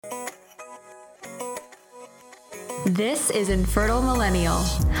This is Infertile Millennial,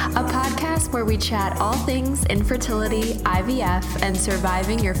 a podcast where we chat all things infertility, IVF, and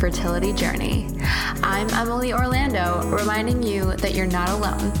surviving your fertility journey. I'm Emily Orlando, reminding you that you're not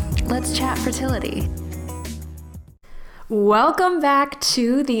alone. Let's chat fertility. Welcome back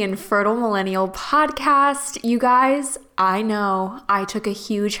to the Infertile Millennial podcast. You guys, I know I took a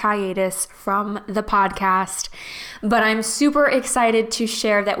huge hiatus from the podcast, but I'm super excited to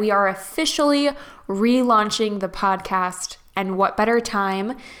share that we are officially relaunching the podcast, and what better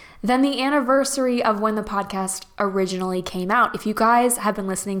time than the anniversary of when the podcast originally came out. If you guys have been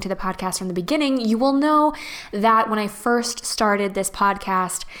listening to the podcast from the beginning, you will know that when I first started this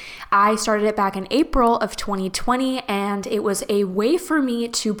podcast, I started it back in April of 2020, and it was a way for me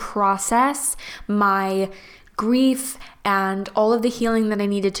to process my grief and all of the healing that I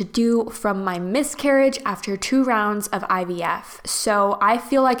needed to do from my miscarriage after 2 rounds of IVF. So I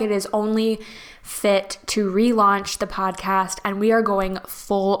feel like it is only fit to relaunch the podcast, and we are going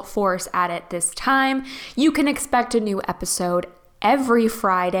full force at it this time. You can expect a new episode every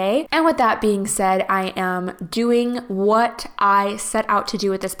Friday. And with that being said, I am doing what I set out to do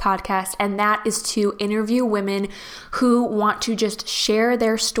with this podcast, and that is to interview women who want to just share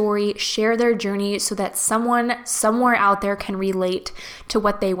their story, share their journey, so that someone somewhere out there can relate to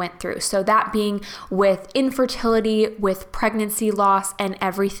what they went through. So that being with infertility, with pregnancy loss, and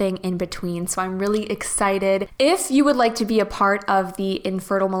everything in between. So I'm really excited. If you would like to be a part of the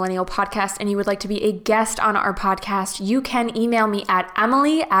Infertile Millennial podcast and you would like to be a guest on our podcast, you can email me at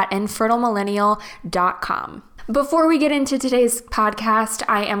emily@infertilemillennial.com. Before we get into today's podcast,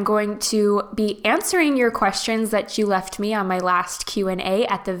 I am going to be answering your questions that you left me on my last Q&A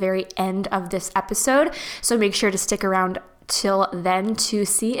at the very end of this episode. So make sure to stick around till then to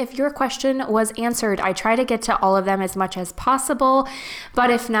see if your question was answered. I try to get to all of them as much as possible, but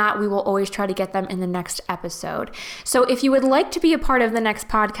if not, we will always try to get them in the next episode. So if you would like to be a part of the next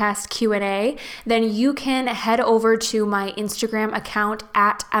podcast Q&A, then you can head over to my Instagram account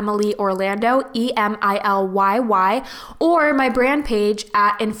at Emily Orlando, EMILYY, or my brand page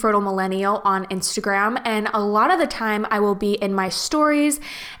at Infertile Millennial on Instagram. And a lot of the time I will be in my stories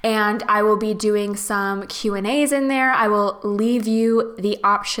and I will be doing some Q&As in there. I will leave you the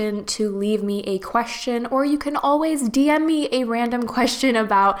option to leave me a question, or you can always DM me a random question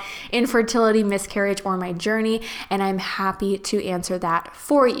about infertility, miscarriage, or my journey, and I'm happy to answer that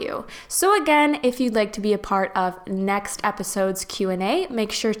for you. So again, if you'd like to be a part of next episode's Q&A,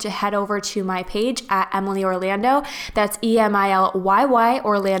 make sure to head over to my page at Emily Orlando. That's EMILYY,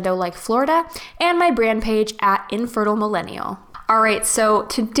 Orlando like Florida, and my brand page at Infertile Millennial. All right, so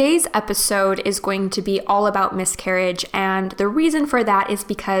today's episode is going to be all about miscarriage, and the reason for that is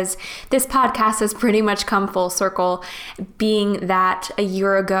because this podcast has pretty much come full circle, being that a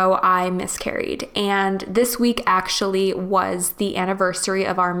year ago I miscarried, and this week actually was the anniversary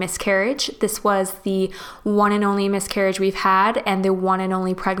of our miscarriage. This was the one and only miscarriage we've had, and the one and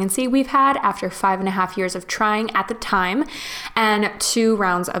only pregnancy we've had after 5.5 years of trying at the time, and 2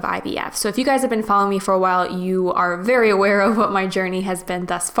 rounds of IVF. So if you guys have been following me for a while, you are very aware of what my journey has been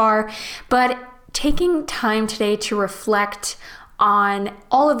thus far, but taking time today to reflect on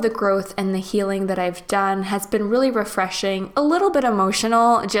all of the growth and the healing that I've done has been really refreshing, a little bit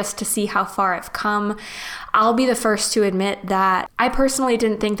emotional just to see how far I've come. I'll be the first to admit that I personally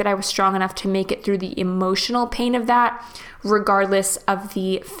didn't think that I was strong enough to make it through the emotional pain of that, regardless of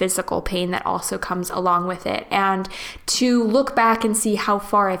the physical pain that also comes along with it. And to look back and see how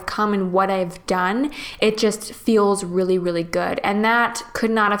far I've come and what I've done, it just feels really, really good. And that could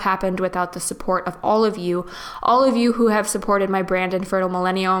not have happened without the support of all of you who have supported my brand, Infertile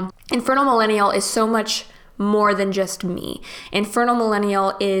Millennial. Infertile Millennial is so much more than just me. Infertile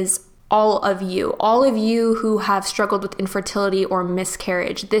Millennial is all of you who have struggled with infertility or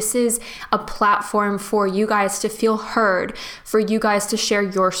miscarriage. This is a platform for you guys to feel heard, for you guys to share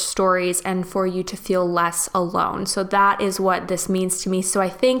your stories, and for you to feel less alone. So that is what this means to me. So I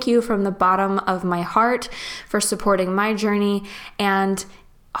thank you from the bottom of my heart for supporting my journey and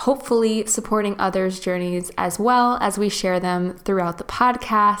hopefully supporting others' journeys as well as we share them throughout the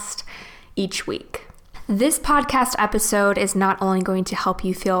podcast each week. This podcast episode is not only going to help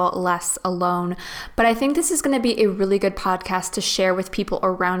you feel less alone, but I think this is going to be a really good podcast to share with people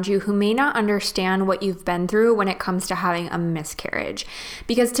around you who may not understand what you've been through when it comes to having a miscarriage.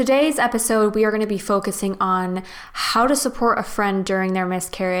 Because today's episode, we are going to be focusing on how to support a friend during their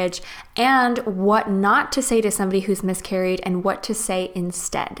miscarriage and what not to say to somebody who's miscarried and what to say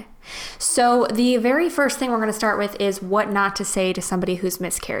instead. So the very first thing we're going to start with is what not to say to somebody who's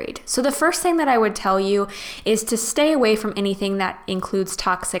miscarried. So the first thing that I would tell you is to stay away from anything that includes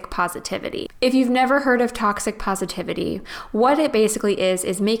toxic positivity. If you've never heard of toxic positivity, what it basically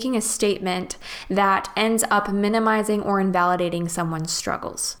is making a statement that ends up minimizing or invalidating someone's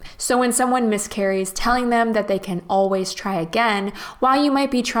struggles. So when someone miscarries, telling them that they can always try again, while you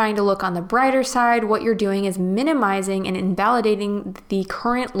might be trying to look on the brighter side, what you're doing is minimizing and invalidating the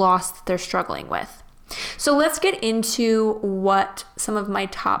current loss that they're struggling with. So let's get into what some of my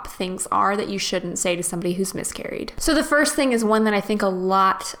top things are that you shouldn't say to somebody who's miscarried. So the first thing is one that I think a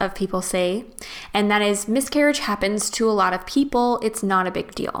lot of people say, and that is miscarriage happens to a lot of people. It's not a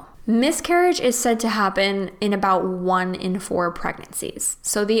big deal. Miscarriage is said to happen in about 1 in 4 pregnancies.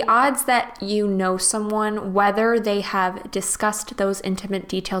 So the odds that you know someone, whether they have discussed those intimate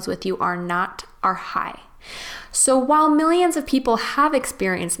details with you or not, are high. So while millions of people have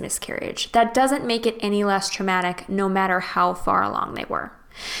experienced miscarriage, that doesn't make it any less traumatic no matter how far along they were.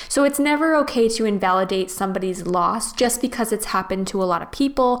 So it's never okay to invalidate somebody's loss just because it's happened to a lot of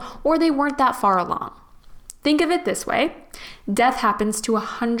people or they weren't that far along. Think of it this way. Death happens to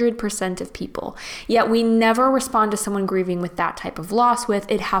 100% of people, yet we never respond to someone grieving with that type of loss with,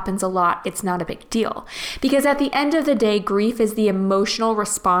 it happens a lot, it's not a big deal. Because at the end of the day, grief is the emotional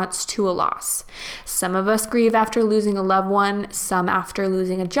response to a loss. Some of us grieve after losing a loved one, some after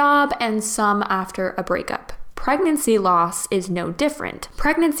losing a job, and some after a breakup. Pregnancy loss is no different.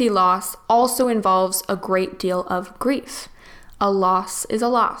 Pregnancy loss also involves a great deal of grief. A loss is a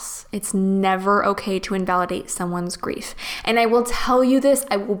loss. It's never okay to invalidate someone's grief. And I will tell you this,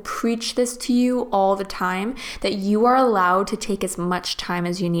 I will preach this to you all the time, that you are allowed to take as much time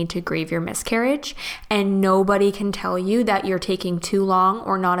as you need to grieve your miscarriage, and nobody can tell you that you're taking too long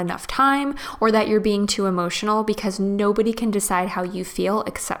or not enough time, or that you're being too emotional, because nobody can decide how you feel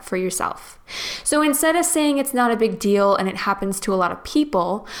except for yourself. So instead of saying it's not a big deal and it happens to a lot of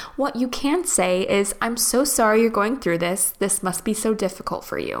people, what you can say is, I'm so sorry you're going through this. This must be so difficult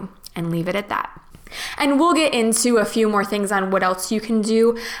for you, and leave it at that. And we'll get into a few more things on what else you can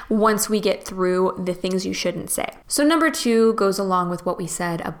do once we get through the things you shouldn't say. So number 2 goes along with what we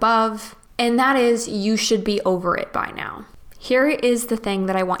said above, and that is you should be over it by now. Here is the thing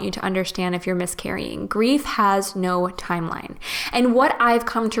that I want you to understand if you're miscarrying. Grief has no timeline. And what I've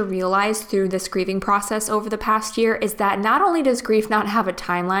come to realize through this grieving process over the past year is that not only does grief not have a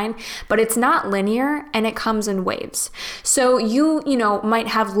timeline, but it's not linear and it comes in waves. So you might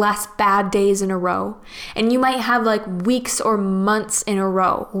have less bad days in a row, and you might have like weeks or months in a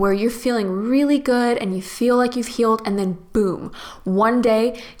row where you're feeling really good and you feel like you've healed, and then boom, one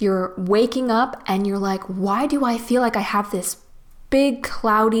day you're waking up and you're like, why do I feel like I have this big,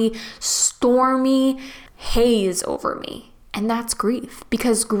 cloudy, stormy haze over me? And that's grief,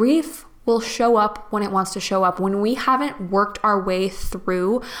 because grief will show up when it wants to show up. When we haven't worked our way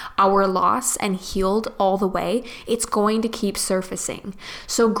through our loss and healed all the way, it's going to keep surfacing.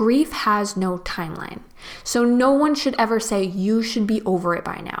 So grief has no timeline. So no one should ever say you should be over it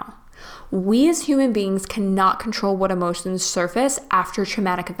by now. We as human beings cannot control what emotions surface after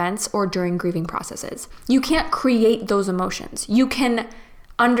traumatic events or during grieving processes. You can't create those emotions. You can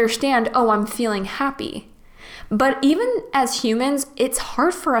understand, oh, I'm feeling happy. But even as humans, it's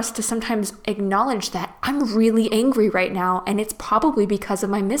hard for us to sometimes acknowledge that I'm really angry right now, and it's probably because of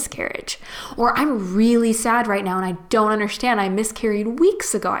my miscarriage. Or I'm really sad right now and I don't understand. I miscarried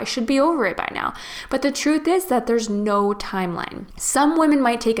weeks ago. I should be over it by now. But the truth is that there's no timeline. Some women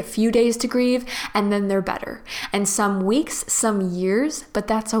might take a few days to grieve and then they're better. And some weeks, some years, but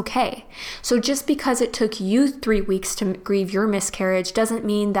that's okay. So just because it took you 3 weeks to grieve your miscarriage doesn't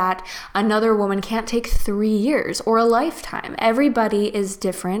mean that another woman can't take 3 years or a lifetime. Everybody is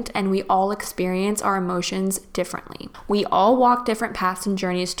different, and we all experience our emotions differently. We all walk different paths and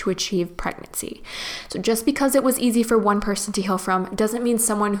journeys to achieve pregnancy. So just because it was easy for one person to heal from doesn't mean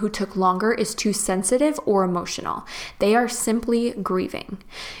someone who took longer is too sensitive or emotional. They are simply grieving.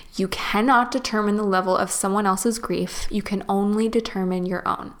 You cannot determine the level of someone else's grief. You can only determine your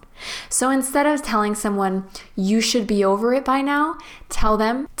own. So instead of telling someone, you should be over it by now, tell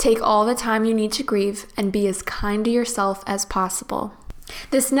them, take all the time you need to grieve and be as kind to yourself as possible.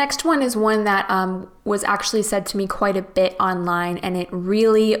 This next one is one that was actually said to me quite a bit online, and it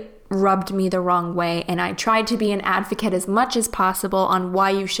really rubbed me the wrong way. And I tried to be an advocate as much as possible on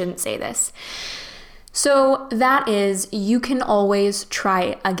why you shouldn't say this. So that is, you can always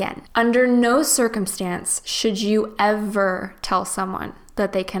try again. Under no circumstance should you ever tell someone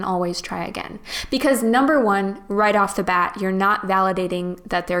that they can always try again. Because number one, right off the bat, you're not validating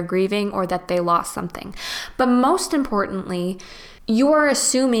that they're grieving or that they lost something. But most importantly, you are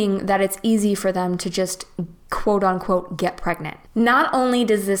assuming that it's easy for them to just quote unquote get pregnant. Not only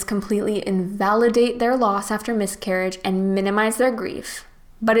does this completely invalidate their loss after miscarriage and minimize their grief,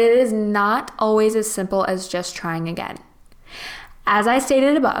 but it is not always as simple as just trying again. As I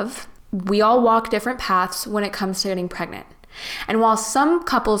stated above, we all walk different paths when it comes to getting pregnant. And while some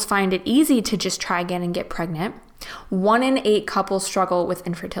couples find it easy to just try again and get pregnant, 1 in 8 couples struggle with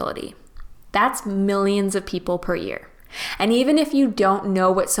infertility. That's millions of people per year. And even if you don't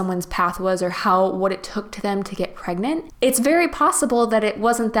know what someone's path was or what it took to them to get pregnant, it's very possible that it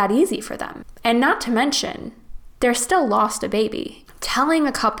wasn't that easy for them. And not to mention, they're still lost a baby. Telling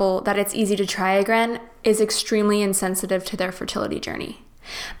a couple that it's easy to try again is extremely insensitive to their fertility journey.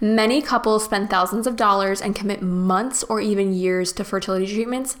 Many couples spend thousands of dollars and commit months or even years to fertility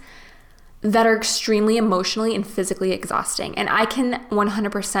treatments that are extremely emotionally and physically exhausting. And I can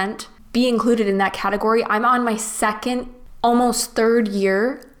 100% be included in that category. I'm on my second, almost third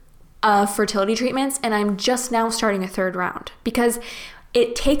year of fertility treatments, and I'm just now starting a third round because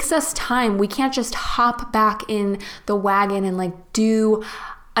it takes us time. We can't just hop back in the wagon and do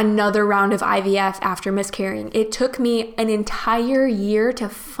another round of IVF after miscarrying. It took me an entire year to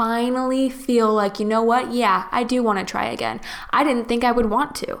finally feel like, you know what? Yeah, I do want to try again. I didn't think I would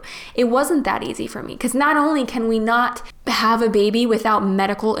want to. It wasn't that easy for me because not only can we not have a baby without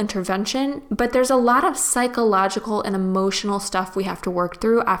medical intervention, but there's a lot of psychological and emotional stuff we have to work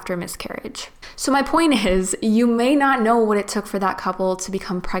through after miscarriage. So my point is, you may not know what it took for that couple to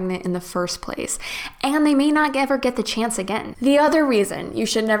become pregnant in the first place, and they may not ever get the chance again. The other reason you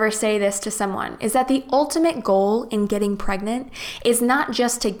should never say this to someone is that the ultimate goal in getting pregnant is not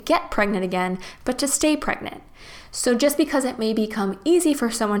just to get pregnant again, but to stay pregnant. So just because it may become easy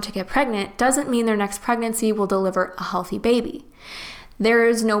for someone to get pregnant doesn't mean their next pregnancy will deliver a healthy baby. There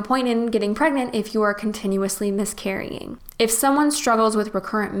is no point in getting pregnant if you are continuously miscarrying. If someone struggles with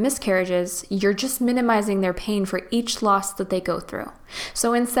recurrent miscarriages, you're just minimizing their pain for each loss that they go through.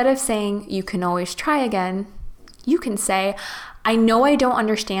 So instead of saying you can always try again, you can say, I know I don't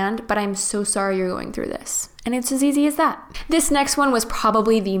understand, but I'm so sorry you're going through this. And it's as easy as that. This next one was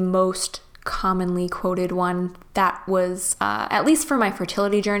probably the most commonly quoted one that was, at least for my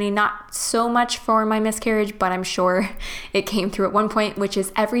fertility journey, not so much for my miscarriage, but I'm sure it came through at one point, which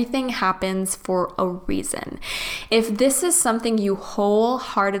is everything happens for a reason. If this is something you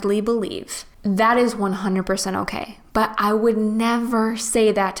wholeheartedly believe, that is 100% okay. But I would never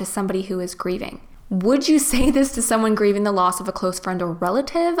say that to somebody who is grieving. Would you say this to someone grieving the loss of a close friend or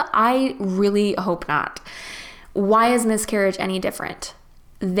relative? I really hope not. Why is miscarriage any different?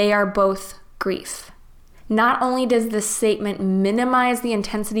 They are both grief. Not only does this statement minimize the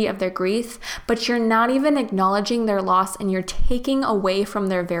intensity of their grief, but you're not even acknowledging their loss and you're taking away from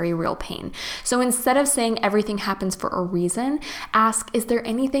their very real pain. So instead of saying everything happens for a reason, ask, is there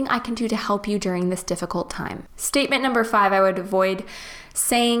anything I can do to help you during this difficult time? Statement number 5 I would avoid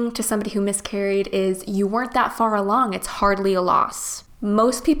saying to somebody who miscarried is, you weren't that far along, it's hardly a loss.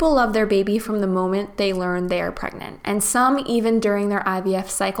 Most people love their baby from the moment they learn they are pregnant. And some even during their IVF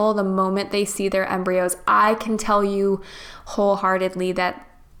cycle, the moment they see their embryos. I can tell you wholeheartedly that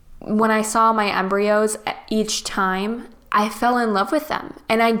when I saw my embryos each time, I fell in love with them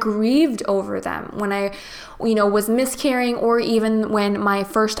and I grieved over them when I, was miscarrying, or even when my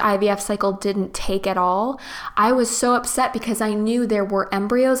first IVF cycle didn't take at all. I was so upset because I knew there were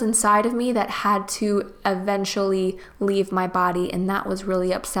embryos inside of me that had to eventually leave my body, and that was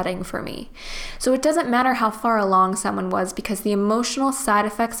really upsetting for me. So it doesn't matter how far along someone was because the emotional side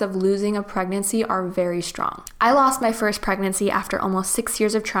effects of losing a pregnancy are very strong. I lost my first pregnancy after almost 6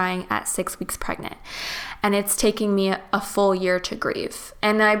 years of trying at 6 weeks pregnant. And it's taking me a full year to grieve.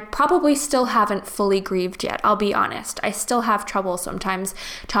 And I probably still haven't fully grieved yet, I'll be honest. I still have trouble sometimes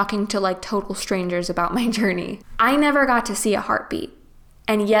talking to total strangers about my journey. I never got to see a heartbeat,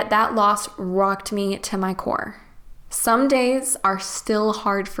 and yet that loss rocked me to my core. Some days are still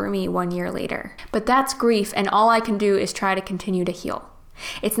hard for me 1 year later, but that's grief, and all I can do is try to continue to heal.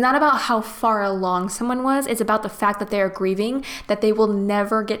 It's not about how far along someone was, it's about the fact that they are grieving, that they will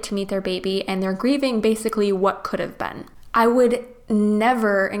never get to meet their baby, and they're grieving basically what could have been. I would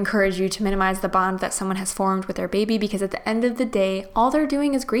never encourage you to minimize the bond that someone has formed with their baby, because at the end of the day, all they're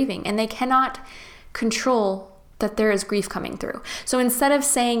doing is grieving, and they cannot control that there is grief coming through. So instead of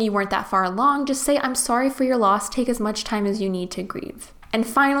saying you weren't that far along, just say, I'm sorry for your loss, take as much time as you need to grieve. And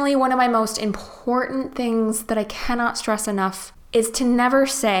finally, one of my most important things that I cannot stress enough is to never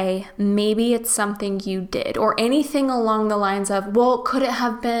say, maybe it's something you did, or anything along the lines of, well, could it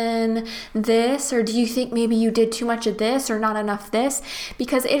have been this? Or do you think maybe you did too much of this or not enough this?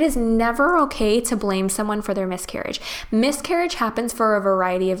 Because it is never okay to blame someone for their miscarriage. Miscarriage happens for a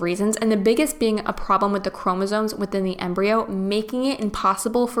variety of reasons, and the biggest being a problem with the chromosomes within the embryo, making it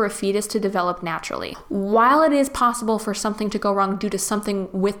impossible for a fetus to develop naturally. While it is possible for something to go wrong due to something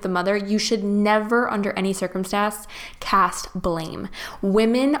with the mother, you should never, under any circumstance, cast blame.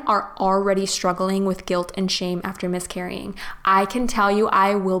 Women are already struggling with guilt and shame after miscarrying. I can tell you,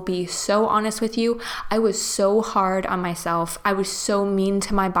 I will be so honest with you, I was so hard on myself. I was so mean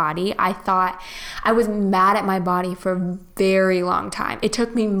to my body. I thought I was mad at my body for a very long time. It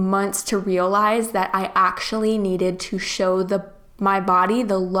took me months to realize that I actually needed to show my body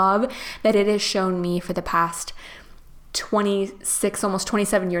the love that it has shown me for the past 26, almost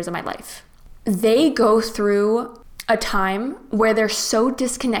 27 years of my life. They go through a time where they're so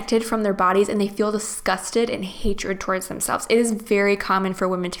disconnected from their bodies and they feel disgusted and hatred towards themselves. It is very common for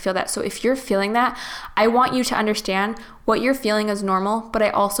women to feel that. So if you're feeling that, I want you to understand what you're feeling is normal, but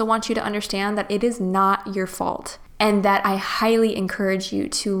I also want you to understand that it is not your fault. And that I highly encourage you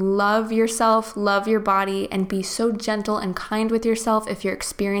to love yourself, love your body, and be so gentle and kind with yourself if you're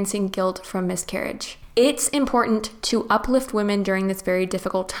experiencing guilt from miscarriage. It's important to uplift women during this very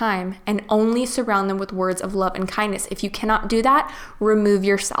difficult time and only surround them with words of love and kindness. If you cannot do that, remove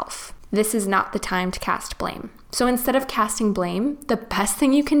yourself. This is not the time to cast blame. So instead of casting blame, the best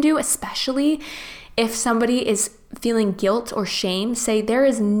thing you can do, especially if somebody is feeling guilt or shame, say there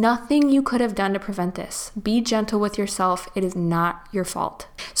is nothing you could have done to prevent this. Be gentle with yourself. It is not your fault.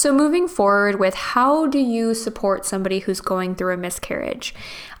 So moving forward with how do you support somebody who's going through a miscarriage?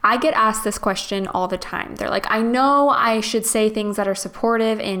 I get asked this question all the time. They're like, I know I should say things that are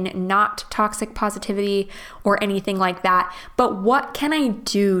supportive and not toxic positivity or anything like that, but what can I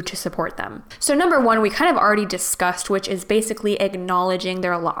do to support them? So number one, we kind of already discussed, which is basically acknowledging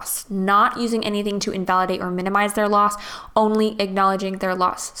their loss, not using anything to invalidate or minimize their loss, only acknowledging their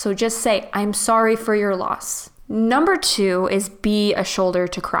loss. So just say, I'm sorry for your loss. Number two is be a shoulder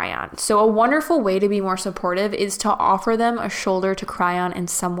to cry on. So a wonderful way to be more supportive is to offer them a shoulder to cry on and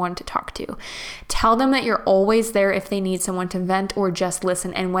someone to talk to. Tell them that you're always there if they need someone to vent or just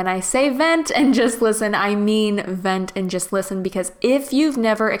listen. And when I say vent and just listen, I mean vent and just listen, because if you've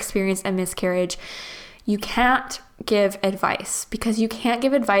never experienced a miscarriage, you can't give advice because you can't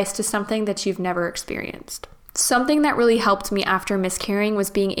give advice to something that you've never experienced. Something that really helped me after miscarrying was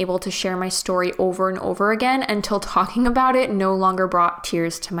being able to share my story over and over again until talking about it no longer brought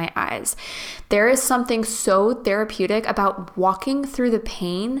tears to my eyes. There is something so therapeutic about walking through the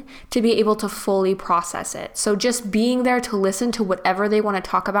pain to be able to fully process it. So just being there to listen to whatever they want to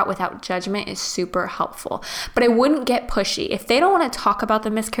talk about without judgment is super helpful. But I wouldn't get pushy. If they don't want to talk about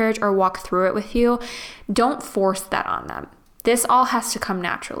the miscarriage or walk through it with you, don't force that on them. This all has to come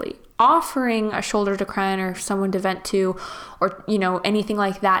naturally. Offering a shoulder to cry on or someone to vent to or, anything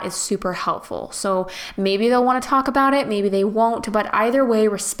like that is super helpful. So maybe they'll want to talk about it, maybe they won't, but either way,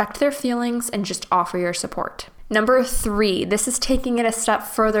 respect their feelings and just offer your support. Number three, this is taking it a step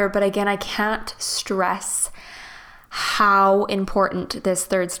further, but again, I can't stress how important this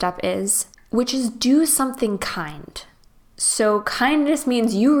third step is, which is do something kind. So kindness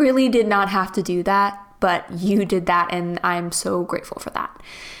means you really did not have to do that, but you did that, and I'm so grateful for that.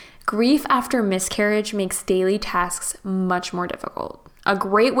 Grief after miscarriage makes daily tasks much more difficult. A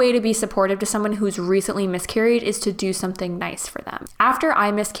great way to be supportive to someone who's recently miscarried is to do something nice for them. After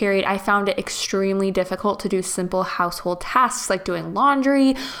I miscarried, I found it extremely difficult to do simple household tasks like doing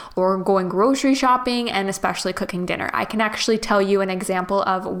laundry or going grocery shopping and especially cooking dinner. I can actually tell you an example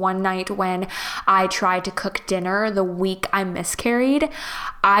of one night when I tried to cook dinner the week I miscarried.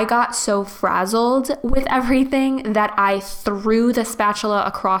 I got so frazzled with everything that I threw the spatula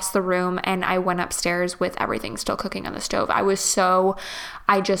across the room and I went upstairs with everything still cooking on the stove.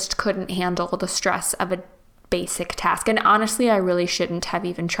 I just couldn't handle the stress of a basic task. And honestly, I really shouldn't have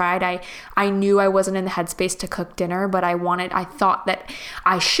even tried. I knew I wasn't in the headspace to cook dinner, but I thought that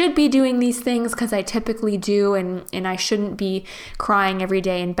I should be doing these things because I typically do, and I shouldn't be crying every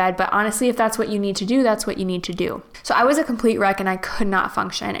day in bed. But honestly, if that's what you need to do, that's what you need to do. So I was a complete wreck and I could not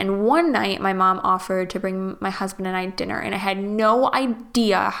function. And one night my mom offered to bring my husband and I dinner, and I had no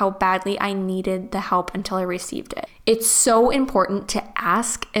idea how badly I needed the help until I received it. It's so important to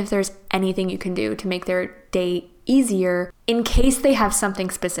ask if there's anything you can do to make their day easier in case they have something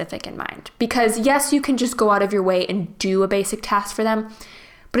specific in mind. Because yes, you can just go out of your way and do a basic task for them,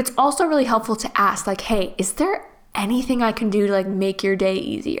 but it's also really helpful to ask like, hey, is there anything I can do to make your day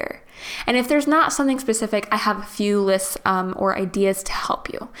easier? And if there's not something specific, I have a few lists or ideas to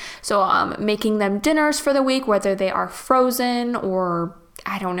help you. So making them dinners for the week, whether they are frozen or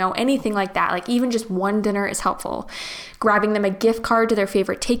I don't know, anything like that. Like even just one dinner is helpful. Grabbing them a gift card to their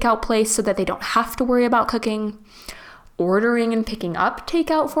favorite takeout place so that they don't have to worry about cooking. Ordering and picking up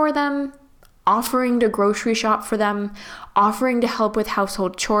takeout for them. Offering to grocery shop for them. Offering to help with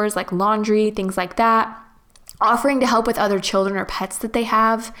household chores like laundry, things like that. Offering to help with other children or pets that they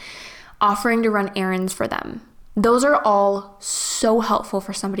have. Offering to run errands for them. Those are all so helpful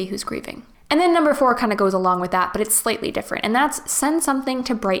for somebody who's grieving. And then number 4 kind of goes along with that, but it's slightly different. And that's send something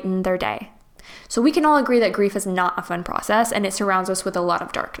to brighten their day. So we can all agree that grief is not a fun process and it surrounds us with a lot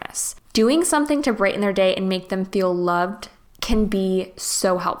of darkness. Doing something to brighten their day and make them feel loved can be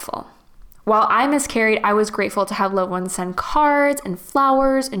so helpful. While I miscarried, I was grateful to have loved ones send cards and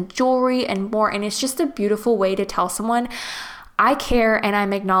flowers and jewelry and more. And it's just a beautiful way to tell someone, I care and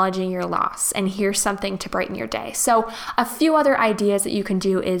I'm acknowledging your loss, and here's something to brighten your day. So a few other ideas that you can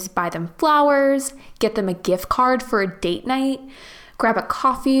do is buy them flowers, get them a gift card for a date night, grab a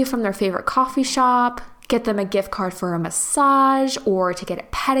coffee from their favorite coffee shop, get them a gift card for a massage or to get a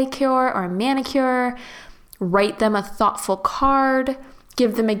pedicure or a manicure, write them a thoughtful card,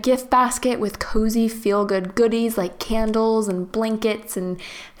 give them a gift basket with cozy feel-good goodies like candles and blankets and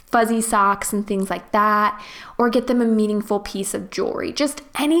fuzzy socks and things like that, or get them a meaningful piece of jewelry. Just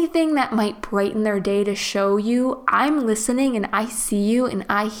anything that might brighten their day to show you, I'm listening and I see you and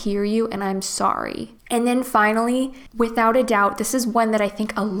I hear you and I'm sorry. And then finally, without a doubt, this is one that I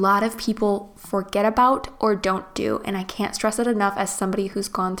think a lot of people forget about or don't do, and I can't stress it enough as somebody who's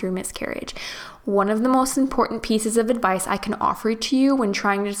gone through miscarriage. One of the most important pieces of advice I can offer to you when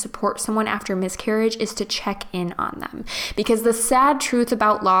trying to support someone after miscarriage is to check in on them. Because the sad truth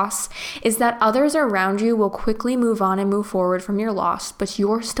about loss is that others around you will quickly move on and move forward from your loss, but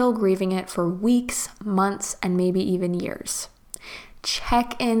you're still grieving it for weeks, months, and maybe even years.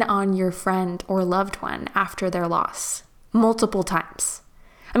 Check in on your friend or loved one after their loss multiple times.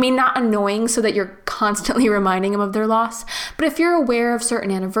 I mean, not annoying so that you're constantly reminding them of their loss, but if you're aware of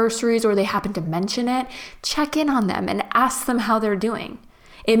certain anniversaries or they happen to mention it, check in on them and ask them how they're doing.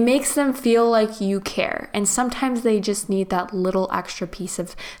 It makes them feel like you care, and sometimes they just need that little extra piece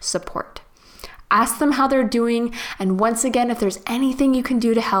of support. Ask them how they're doing, and once again, if there's anything you can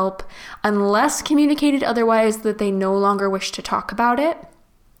do to help, unless communicated otherwise that they no longer wish to talk about it,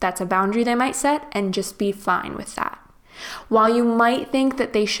 that's a boundary they might set, and just be fine with that. While you might think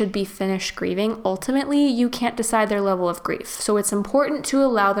that they should be finished grieving, ultimately you can't decide their level of grief. So it's important to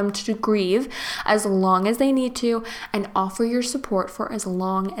allow them to grieve as long as they need to and offer your support for as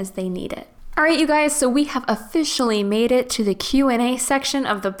long as they need it. All right, you guys, so we have officially made it to the Q&A section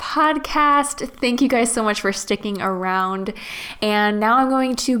of the podcast. Thank you guys so much for sticking around. And now I'm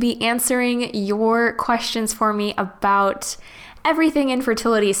going to be answering your questions for me about everything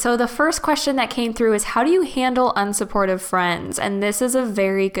infertility. So the first question that came through is, how do you handle unsupportive friends? And this is a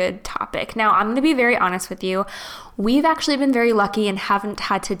very good topic. Now, I'm going to be very honest with you. We've actually been very lucky and haven't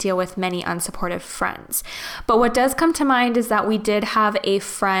had to deal with many unsupportive friends. But what does come to mind is that we did have a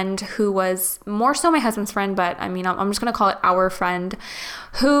friend who was more so my husband's friend, but I mean, I'm just going to call it our friend,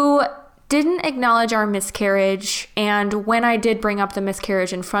 who didn't acknowledge our miscarriage. And when I did bring up the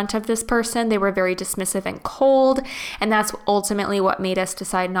miscarriage in front of this person, they were very dismissive and cold. And that's ultimately what made us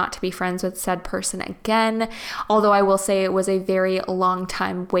decide not to be friends with said person again. Although I will say it was a very long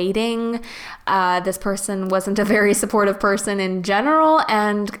time waiting. This person wasn't a very supportive person in general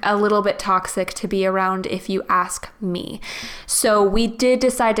and a little bit toxic to be around if you ask me. So we did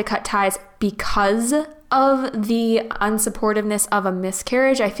decide to cut ties because of the unsupportiveness of a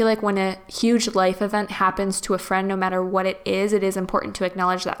miscarriage. I feel like when a huge life event happens to a friend, no matter what it is important to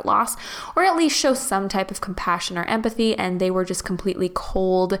acknowledge that loss, or at least show some type of compassion or empathy, and they were just completely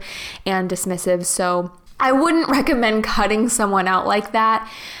cold and dismissive. So I wouldn't recommend cutting someone out like that,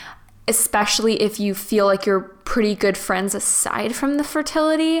 especially if you feel like you're pretty good friends aside from the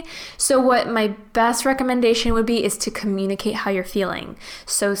fertility. So what my best recommendation would be is to communicate how you're feeling.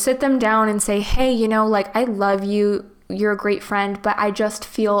 So sit them down and say, hey, I love you. You're a great friend, but I just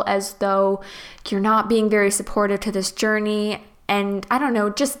feel as though you're not being very supportive to this journey. And I don't know,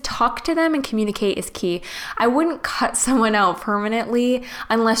 just talk to them and communicate is key. I wouldn't cut someone out permanently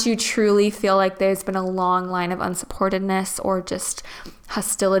unless you truly feel like there's been a long line of unsupportedness or just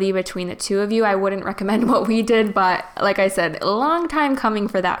hostility between the two of you. I wouldn't recommend what we did, but like I said, a long time coming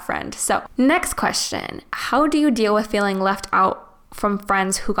for that friend. So next question, how do you deal with feeling left out from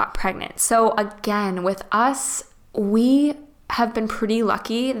friends who got pregnant? So again, with us, we have been pretty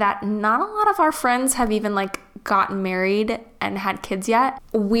lucky that not a lot of our friends have even gotten married and had kids yet.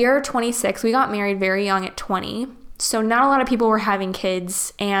 We're 26. We got married very young at 20. So not a lot of people were having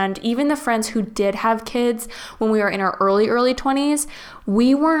kids. And even the friends who did have kids when we were in our early 20s,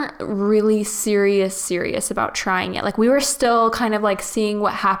 we weren't really serious about trying it. Like we were still kind of like seeing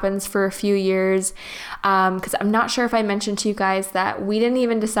what happens for a few years. Because I'm not sure if I mentioned to you guys that we didn't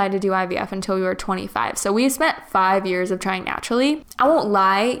even decide to do IVF until we were 25. So we spent 5 years of trying naturally. I won't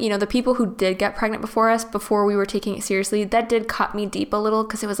lie, the people who did get pregnant before us, before we were taking it seriously, that did cut me deep a little,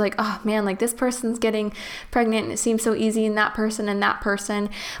 because it was like, oh man, like this person's getting pregnant and it seems so easy, and that person.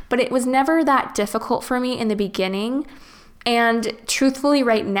 But it was never that difficult for me in the beginning. And truthfully,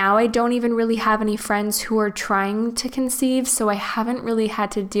 right now, I don't even really have any friends who are trying to conceive, so I haven't really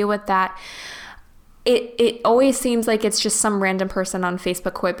had to deal with that. It always seems like it's just some random person on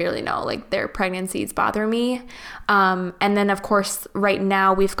Facebook who I barely know, like their pregnancies bother me. And then of course, right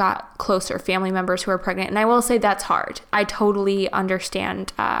now we've got closer family members who are pregnant. And I will say that's hard. I totally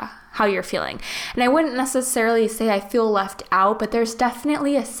understand how you're feeling. And I wouldn't necessarily say I feel left out, but there's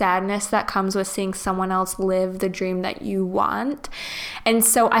definitely a sadness that comes with seeing someone else live the dream that you want. And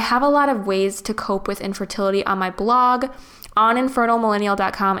so I have a lot of ways to cope with infertility on my blog. On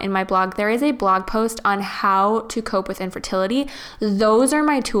infertilemillennial.com, in my blog, there is a blog post on how to cope with infertility. Those are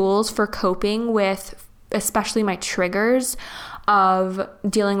my tools for coping with especially my triggers of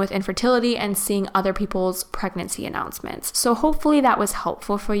dealing with infertility and seeing other people's pregnancy announcements. So hopefully that was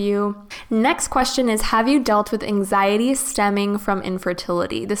helpful for you. Next question is, have you dealt with anxiety stemming from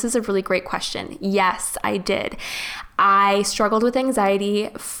infertility? This is a really great question. Yes, I did. I struggled with anxiety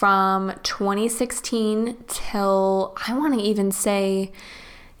from 2016 till, I want to even say,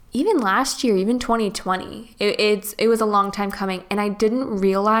 even last year, even 2020. It was a long time coming, and I didn't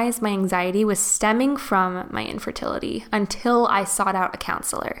realize my anxiety was stemming from my infertility until I sought out a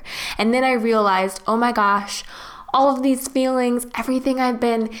counselor. And then I realized, oh my gosh, all of these feelings,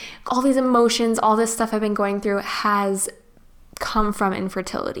 all these emotions, all this stuff I've been going through has come from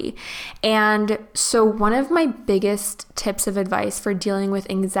infertility. And so one of my biggest tips of advice for dealing with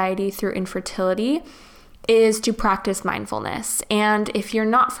anxiety through infertility is to practice mindfulness. And if you're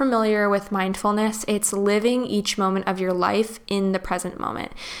not familiar with mindfulness, it's living each moment of your life in the present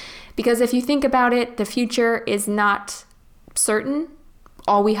moment. Because if you think about it, the future is not certain.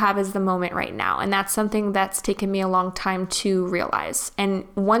 All we have is the moment right now. And that's something that's taken me a long time to realize. And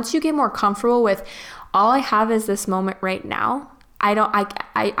once you get more comfortable with all I have is this moment right now,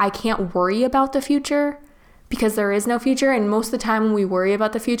 I can't worry about the future, because there is no future. And most of the time when we worry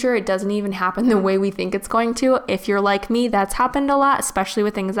about the future, it doesn't even happen the way we think it's going to. If you're like me, that's happened a lot, especially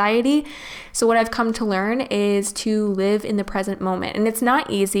with anxiety. So what I've come to learn is to live in the present moment. And it's not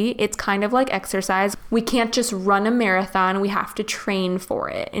easy. It's kind of like exercise. We can't just run a marathon. We have to train for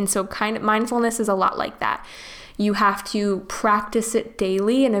it. And so kind of mindfulness is a lot like that. You have to practice it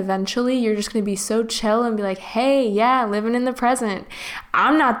daily, and eventually you're just going to be so chill and be like, hey, yeah, living in the present.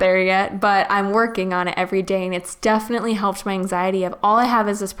 I'm not there yet, but I'm working on it every day, and it's definitely helped my anxiety of all I have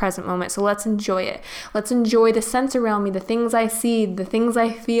is this present moment, so let's enjoy it. Let's enjoy the sense around me, the things I see, the things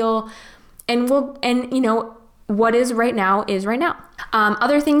I feel, and what is right now is right now.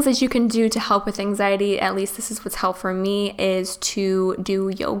 Other things that you can do to help with anxiety, at least this is what's helped for me, is to do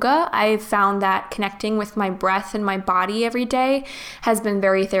yoga. I've found that connecting with my breath and my body every day has been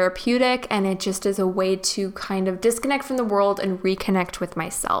very therapeutic, and it just is a way to kind of disconnect from the world and reconnect with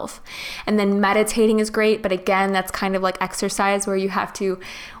myself. And then meditating is great, but again, that's kind of like exercise where you have to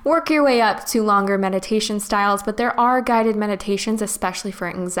work your way up to longer meditation styles. But there are guided meditations, especially for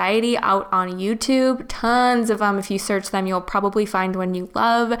anxiety, out on YouTube. Tons of them. If you search them, you'll probably find one you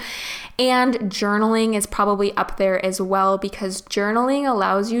love. And journaling is probably up there as well, because journaling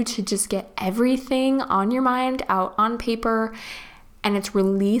allows you to just get everything on your mind out on paper, and it's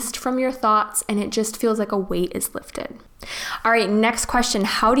released from your thoughts, and it just feels like a weight is lifted. All right, next question.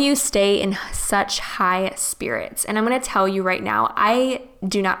 How do you stay in such high spirits? And I'm going to tell you right now, I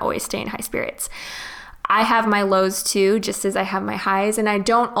do not always stay in high spirits. I have my lows too, just as I have my highs, and I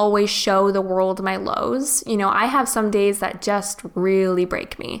don't always show the world my lows. I have some days that just really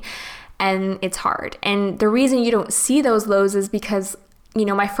break me, and it's hard. And the reason you don't see those lows is because,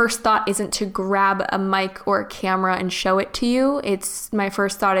 my first thought isn't to grab a mic or a camera and show it to you. My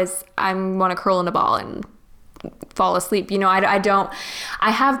first thought is I want to curl in a ball and fall asleep.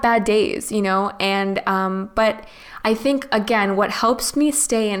 I have bad days, but I think, again, what helps me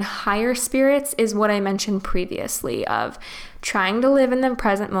stay in higher spirits is what I mentioned previously of trying to live in the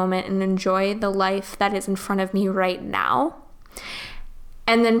present moment and enjoy the life that is in front of me right now.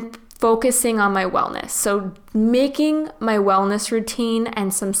 And then focusing on my wellness. So making my wellness routine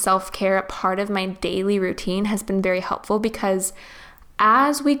and some self-care a part of my daily routine has been very helpful, because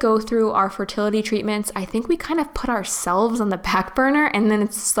as we go through our fertility treatments, I think we kind of put ourselves on the back burner, and then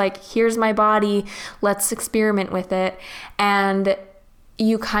it's like, here's my body, let's experiment with it. And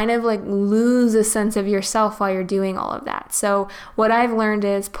you kind of like lose a sense of yourself while you're doing all of that. So what I've learned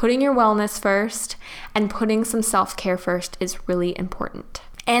is putting your wellness first and putting some self-care first is really important.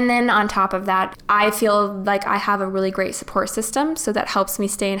 And then on top of that, I feel like I have a really great support system, so that helps me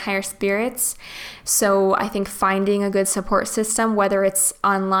stay in higher spirits. So I think finding a good support system, whether it's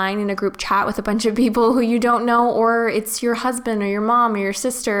online in a group chat with a bunch of people who you don't know, or it's your husband or your mom or your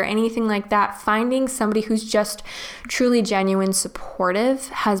sister, anything like that, finding somebody who's just truly genuine supportive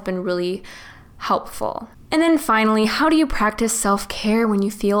has been really helpful. And then finally, how do you practice self-care when you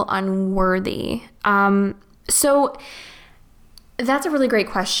feel unworthy? So that's a really great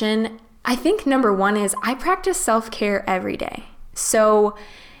question. I think number one is I practice self-care every day. So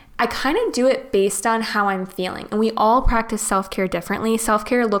I kind of do it based on how I'm feeling. And we all practice self-care differently.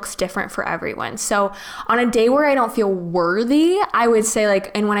 Self-care looks different for everyone. So on a day where I don't feel worthy, I would say like,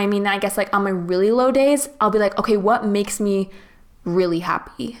 and when I mean that, I guess like on my really low days, I'll be like, okay, what makes me really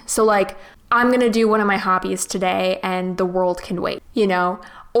happy? So like, I'm going to do one of my hobbies today and the world can wait, you know?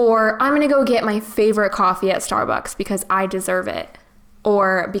 Or I'm going to go get my favorite coffee at Starbucks because I deserve it.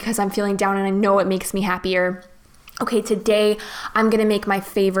 Or because I'm feeling down and I know it makes me happier. Okay, today I'm going to make my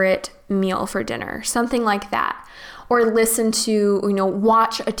favorite meal for dinner. Something like that. Or listen to,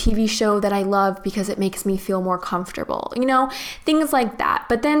 watch a TV show that I love because it makes me feel more comfortable. Things like that.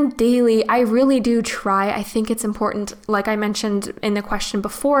 But then daily, I really do try. I think it's important, like I mentioned in the question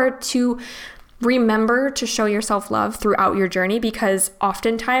before, to remember to show yourself love throughout your journey, because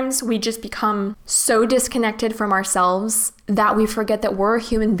oftentimes we just become so disconnected from ourselves that we forget that we're a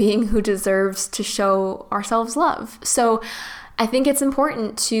human being who deserves to show ourselves love. So I think it's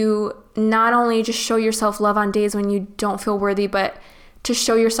important to not only just show yourself love on days when you don't feel worthy, but to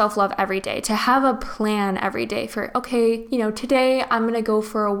show yourself love every day, to have a plan every day for, okay, today I'm going to go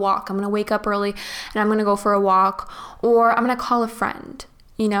for a walk. I'm going to wake up early and I'm going to go for a walk, or I'm going to call a friend.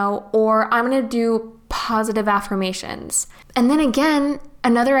 Or I'm going to do positive affirmations. And then again,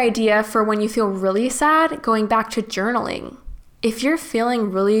 another idea for when you feel really sad, going back to journaling. If you're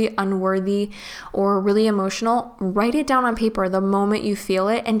feeling really unworthy or really emotional, write it down on paper the moment you feel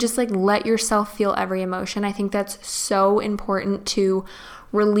it and just like let yourself feel every emotion. I think that's so important, to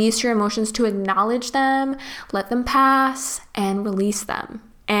release your emotions, to acknowledge them, let them pass, and release them.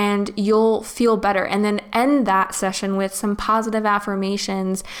 And you'll feel better. And then end that session with some positive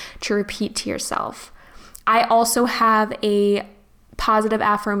affirmations to repeat to yourself. I also have a positive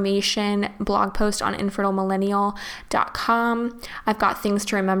affirmation blog post on infertilemillennial.com. I've got things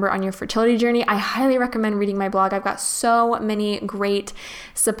to remember on your fertility journey. I highly recommend reading my blog. I've got so many great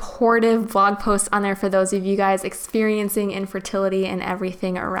supportive blog posts on there for those of you guys experiencing infertility and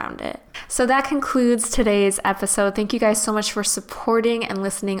everything around it. So that concludes today's episode. Thank you guys so much for supporting and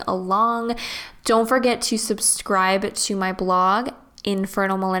listening along. Don't forget to subscribe to my blog,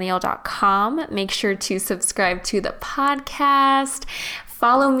 infertilemillennial.com. Make sure to subscribe to the podcast.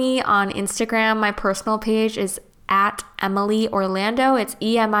 Follow me on Instagram. My personal page is at Emily Orlando. It's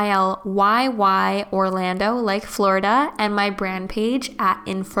EMILYY Orlando, like Florida. And my brand page at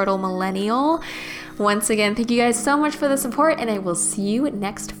Infertile Millennial. Once again, thank you guys so much for the support, and I will see you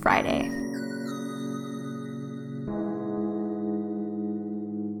next Friday.